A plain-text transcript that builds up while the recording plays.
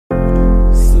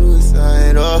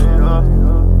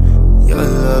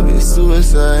love is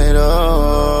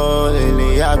suicidal.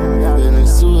 Lately I've been feeling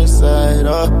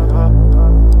suicidal.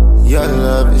 Your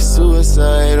love is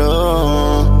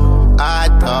suicidal. I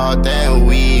thought that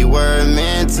we were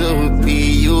meant to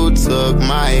be. You took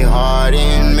my heart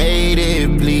and made it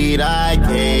bleed. I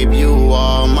gave you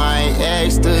all my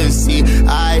ecstasy.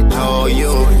 I know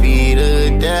you'll be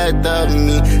the death of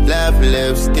me. Left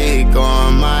lipstick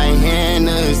on my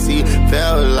Hennessy.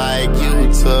 Felt like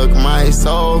you took my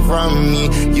soul from me.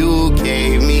 You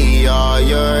gave me all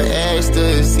your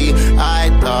ecstasy.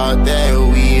 I thought that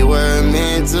we were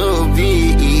meant to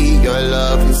be. Your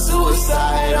love is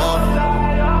suicidal.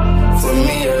 For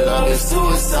me, your love is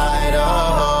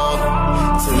suicidal.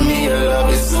 To me, your love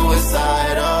is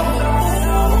suicidal.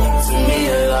 To me,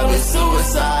 your love is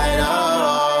suicidal.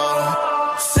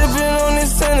 Sipping on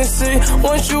this Tennessee.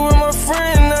 Once you were my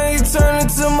friend, now you turn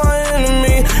into my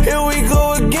enemy. Here we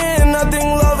go again. I think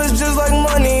love is just like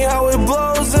money, how it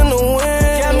blows in the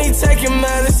wind. Got me taking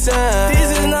medicine.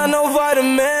 This is not no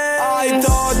vitamin. I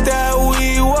thought that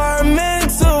we were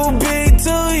meant to be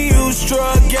till you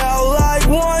struck out like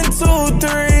 1, 2,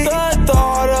 3. The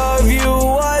thought of you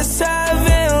was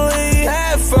heavenly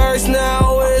at first,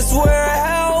 now it's where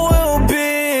hell will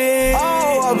be.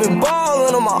 Oh, I've been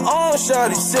ballin' on my own,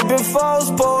 shawty. Sippin' false,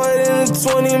 pour it in a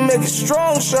 20, make it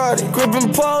strong, shawty.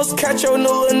 Gripping post, catch your new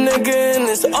little nigga in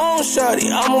his own, shawty.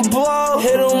 I'ma blow,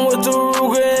 hit him with the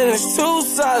Ruger and it's too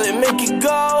solid, make it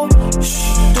go.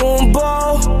 Shh, doing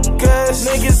bogus,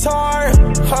 make his heart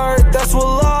hurt, that's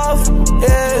what love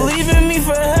is. Leaving me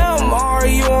for him, are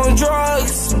you on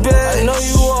drugs, bitch? I know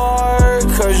you are,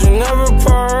 cause you never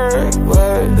perk,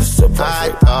 but it's so perfect.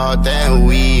 I thought that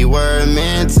we were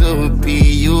meant to be.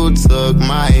 You took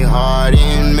my heart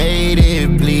and made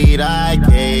it bleed. I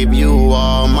gave you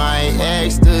all my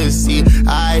ecstasy.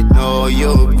 I know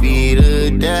you'll be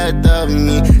the death of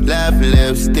me. Left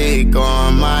lipstick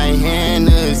on my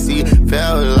Hennessy.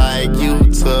 Felt like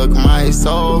you took my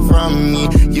soul from me.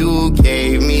 You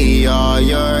gave me all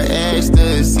your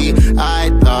ecstasy.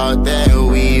 I thought that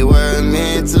we were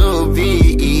meant to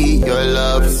be. Your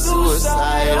love is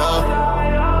suicidal.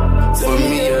 To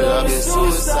me, your love is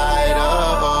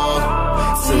suicidal.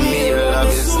 To me, your love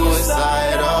is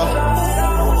suicidal.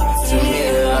 To me,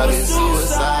 your love is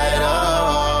suicidal.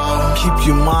 Keep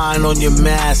your mind on your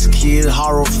mask, kid.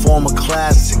 Horror form a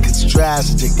classic, it's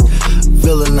drastic.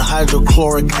 Villain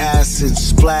hydrochloric acid,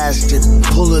 splashed it.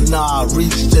 Pull a knob,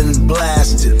 reached and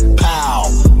blasted. Pow!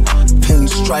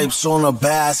 Pinstripes on a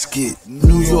basket.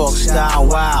 New York style,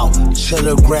 wow.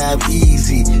 Cheddar grab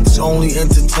easy. It's only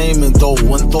entertainment though,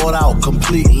 when thought out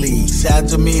completely. Sad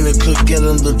demeanor could get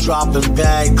in the dropping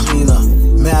bag cleaner.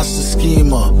 Master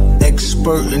schemer,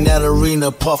 expert in that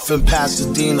arena, puffin'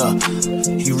 Pasadena.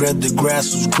 He read the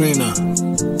grass was greener.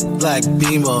 Black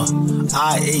beamer,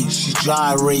 I-8, she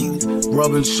gyrate.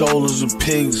 Rubbing shoulders of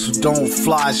pigs who don't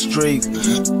fly straight.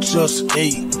 Just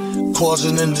ate,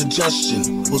 causing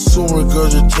indigestion. Will soon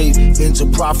regurgitate into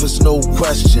profits, no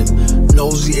question.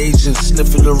 Nosy agents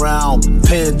sniffing around.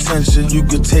 Pay attention, you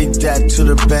could take that to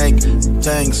the bank.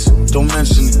 Thanks, don't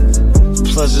mention it.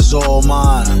 Pleasure's all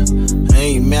mine. I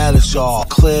ain't mad at y'all.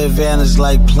 Clear advantage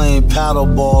like playing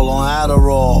paddleball on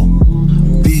Adderall.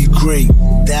 Be great,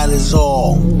 that is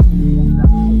all.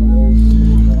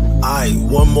 Aight,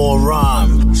 one more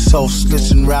rhyme.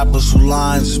 Self-snitching rappers who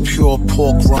lines is pure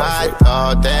pork rhyme. I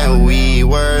thought that we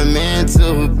were meant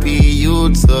to be. You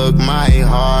took my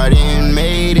heart and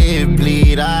made it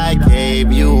bleed. I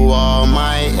gave you all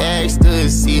my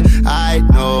ecstasy. I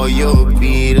know you'll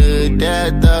be the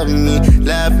death of me.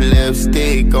 Left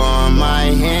lipstick on my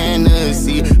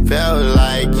Hennessy. Felt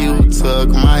like you took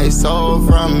my soul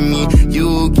from me.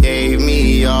 You gave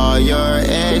me all your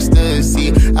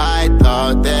ecstasy. I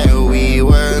thought that we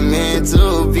were meant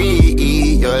to be.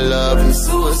 Your love is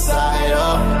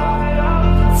suicidal.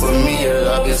 For me, your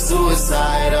love is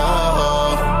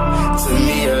suicidal. To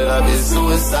me, your love is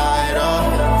suicidal.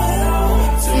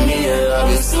 To me, your love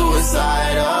is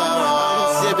suicidal.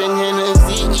 Sipping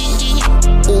Hennessy,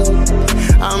 ooh.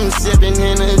 I'm sipping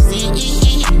Hennessy,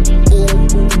 ooh.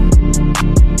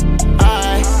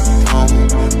 I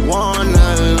don't wanna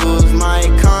lose my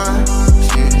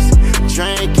conscience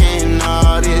drinking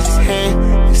all this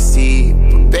Hennessy.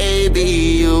 Baby,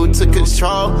 you took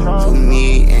control of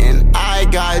me, and I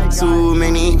got too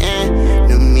many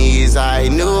enemies. I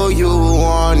knew you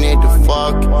wanted to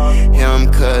fuck him,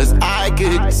 cause I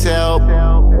could tell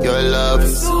your love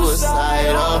is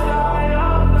suicidal.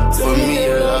 To me,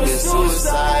 your love is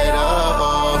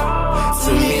suicidal.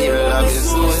 To me, your love is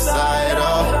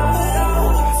suicidal.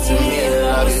 To me, your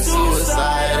love is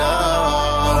suicidal.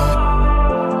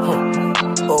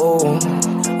 Oh,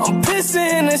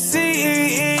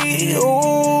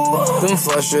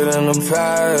 flusher than the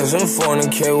past and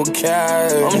fornicate with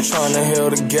cash. I'm trying to heal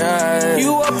the gap.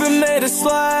 You up and made a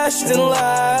splash, then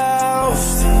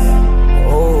laughed.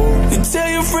 Oh. You tell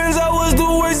your friends I was the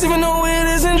worst, even though it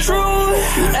isn't true.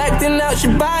 You acting out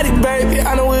your body, baby,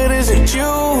 I know it isn't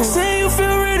you. Say you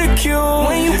feel ridiculed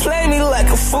when you play me like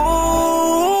a fool.